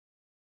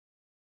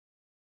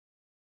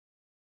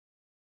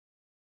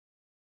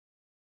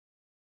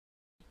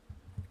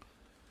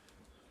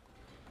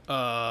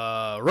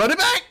Run it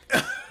back.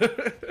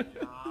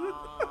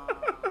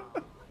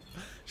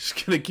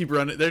 Just gonna keep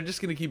running. They're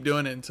just gonna keep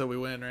doing it until we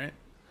win, right?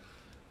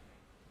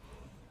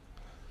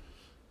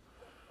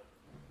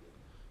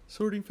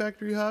 Sorting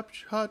factory hot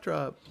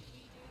drop.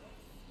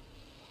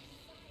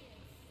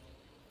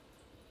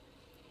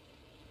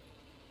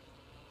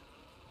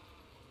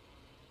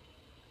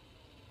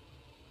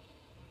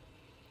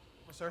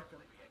 Sir,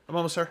 I'm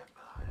almost there.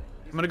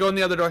 I'm gonna go in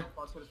the other door.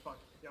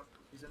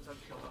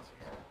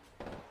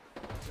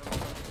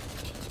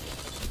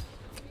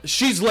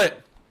 She's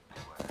lit.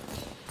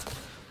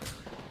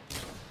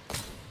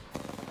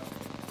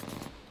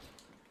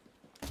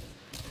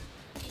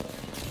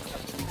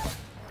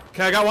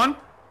 Okay, I got one.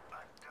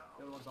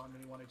 The other one's on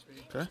mini 1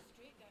 HP. Okay.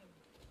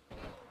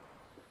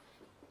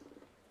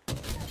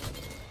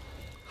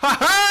 Ha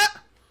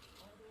ha!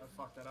 I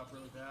fucked that up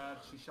really bad.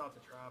 She shot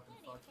the trap and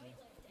fucked me.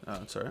 Oh,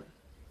 that's alright.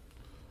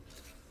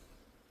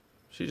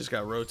 She just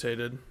got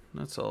rotated.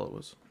 That's all it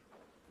was.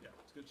 Yeah,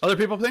 it's good. Other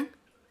people think?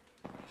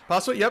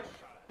 Possibly? Yep.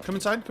 Come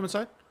inside. Come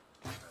inside.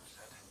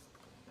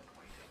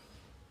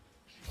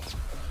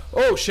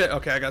 Oh, shit.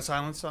 Okay, I got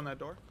silence on that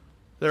door.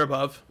 They're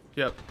above.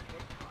 Yep.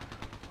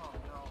 Oh,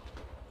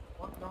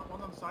 no.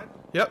 One on the side.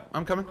 Yep,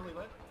 I'm coming. Really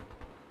lit.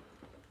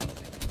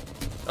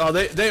 Oh,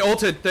 they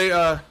ulted. They,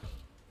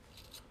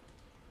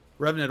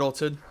 Revenant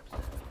ulted.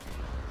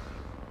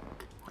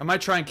 I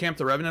might try and camp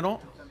the Revenant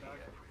ult.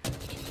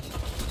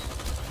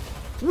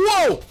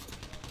 Whoa!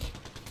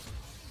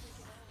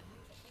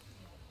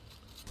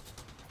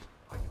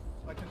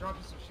 I can drop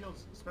you some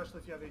shields, especially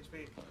if you have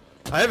HP.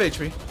 I have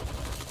HP.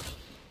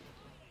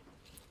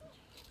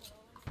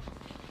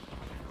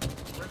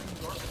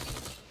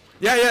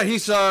 Yeah,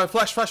 he's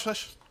flash.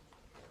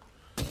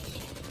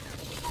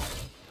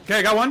 Okay,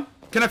 I got one.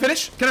 Can I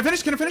finish? Can I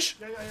finish?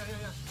 Yeah.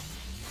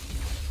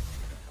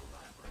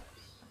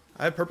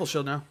 I have purple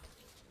shield now.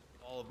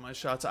 All of my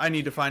shots. I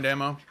need to find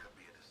ammo.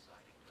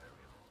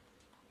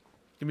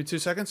 Give me 2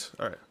 seconds.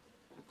 All right.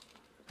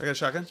 I got a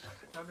shotgun.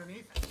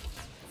 Underneath.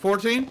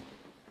 14.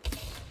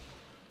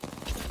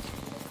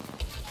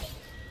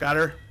 Got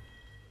her.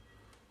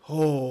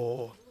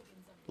 Oh.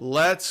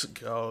 Let's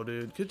go,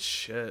 dude. Good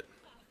shit.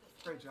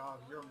 Great job.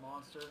 You're a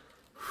monster.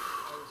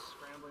 I was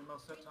scrambling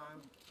most of the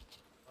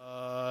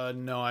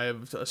time. No, I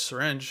have a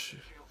syringe.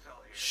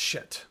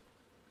 Shit.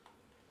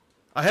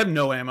 I have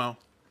no ammo.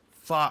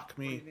 Fuck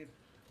me.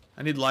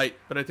 I need light,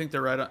 but I think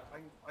they're right on.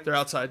 They're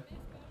outside.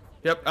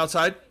 Yep,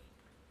 outside.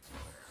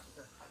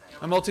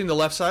 I'm ulting the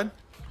left side.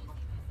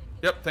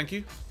 Yep, thank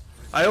you.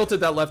 I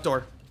ulted that left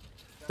door.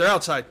 They're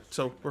outside,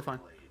 so we're fine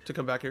to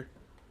come back here.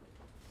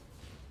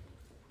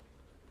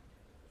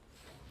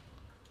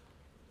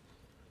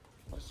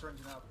 Just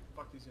syringing out.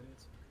 Fuck these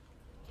idiots.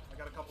 I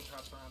got a couple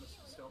traps around us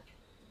still.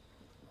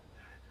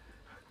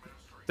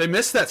 They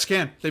missed that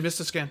scan. They missed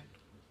the scan.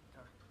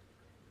 Okay.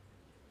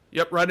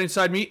 Yep, right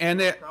inside me, and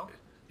they.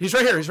 He's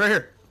right here. He's right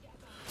here.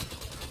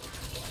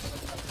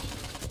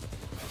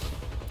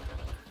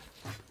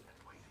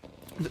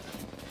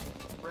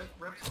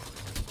 Ripped.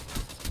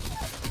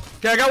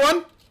 Okay, I got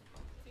one.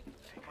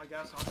 My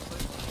gas, honestly.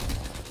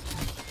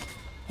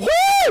 Woo!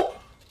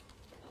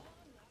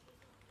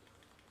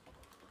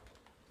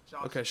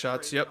 Shots Okay,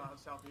 shots. straight, Yep.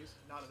 Southeast.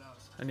 Not at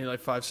us. I need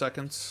like 5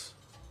 seconds.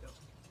 Yep.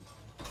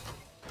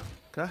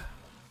 Okay.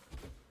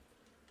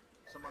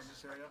 Somewhere in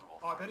this area.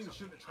 Oh, I bet he was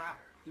shooting a trap.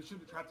 He was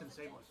shooting a trap to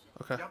disable it.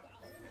 Okay. Yep.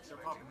 They're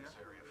popping here.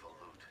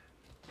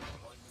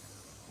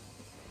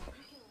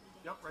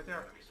 Yep, right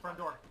there. Front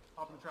door.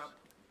 Popping the trap.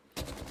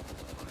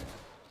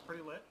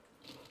 Pretty lit.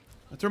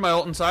 I threw my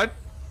ult inside.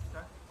 Okay,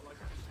 I like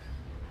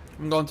it.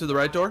 I'm going through the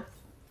right door.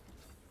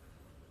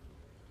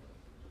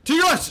 To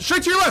your left!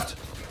 Straight to your left!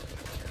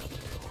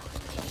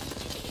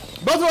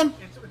 Both of them!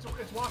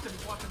 It's walking.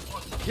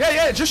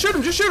 Yeah, just shoot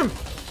him!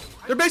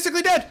 They're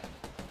basically dead!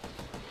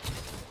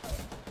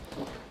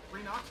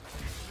 Re-knock,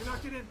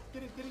 get in.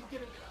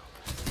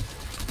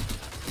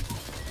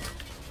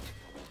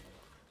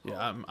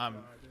 Yeah,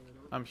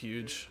 I'm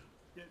huge.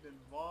 Getting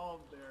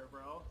involved there,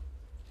 bro.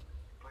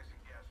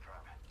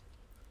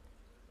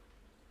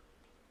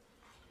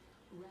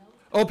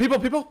 Oh,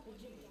 people!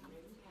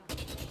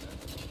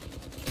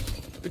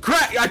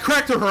 I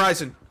cracked the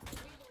horizon.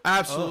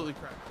 Absolutely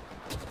cracked.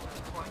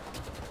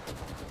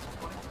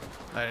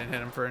 I didn't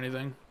hit him for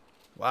anything.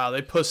 Wow,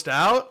 they pushed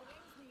out?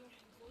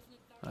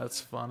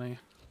 That's funny.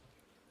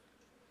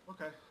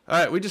 Okay.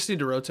 Alright, we just need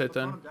to rotate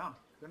then. Them down.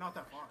 They're not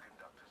that far.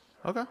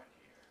 Okay.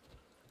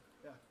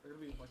 Yeah, they're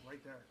gonna be like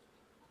right there.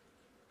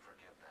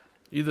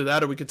 Either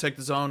that or we could take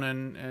the zone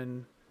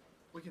and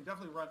We can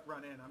definitely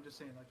run in. I'm just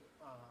saying, like,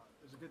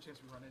 there's a good chance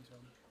we run into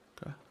them.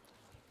 okay.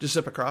 Just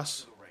zip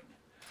across.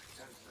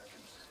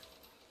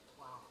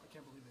 Wow, I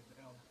can't believe they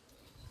failed.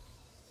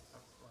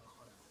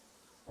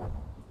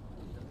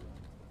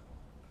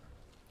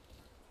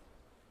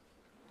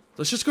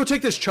 Let's just go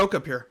take this choke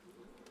up here.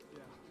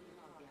 Yeah.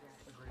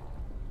 Agreed.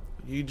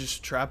 You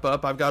just trap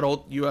up. I've got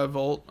ult. You have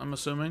ult, I'm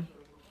assuming.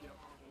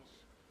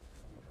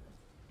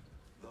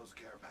 Those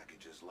care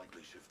packages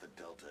likely shift the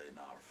delta in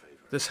our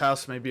favor. This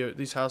house may be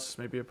these houses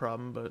may be a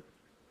problem, but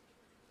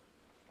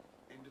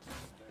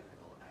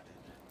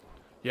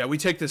yeah, we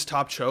take this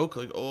top choke.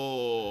 Like,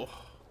 oh,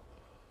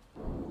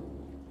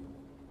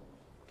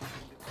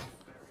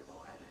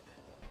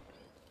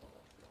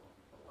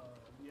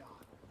 yeah.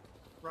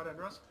 Right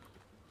under us.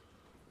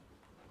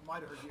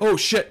 Might have heard you. oh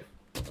shit!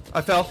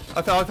 I fell.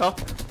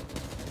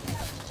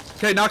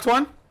 Okay, knocked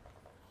one.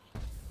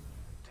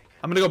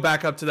 I'm gonna go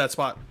back up to that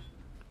spot.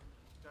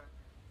 Okay.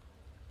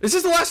 This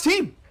is the last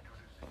team.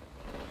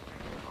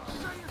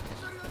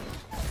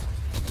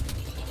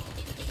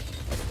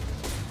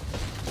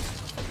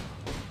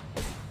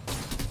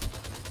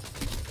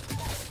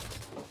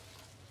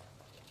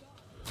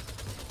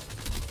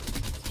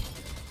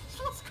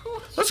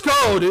 Let's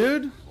go,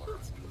 dude.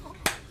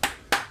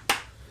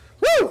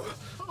 Woo!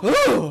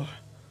 Woo!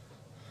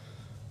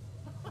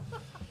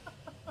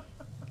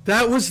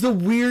 That was the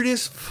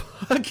weirdest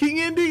fucking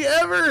ending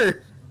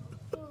ever.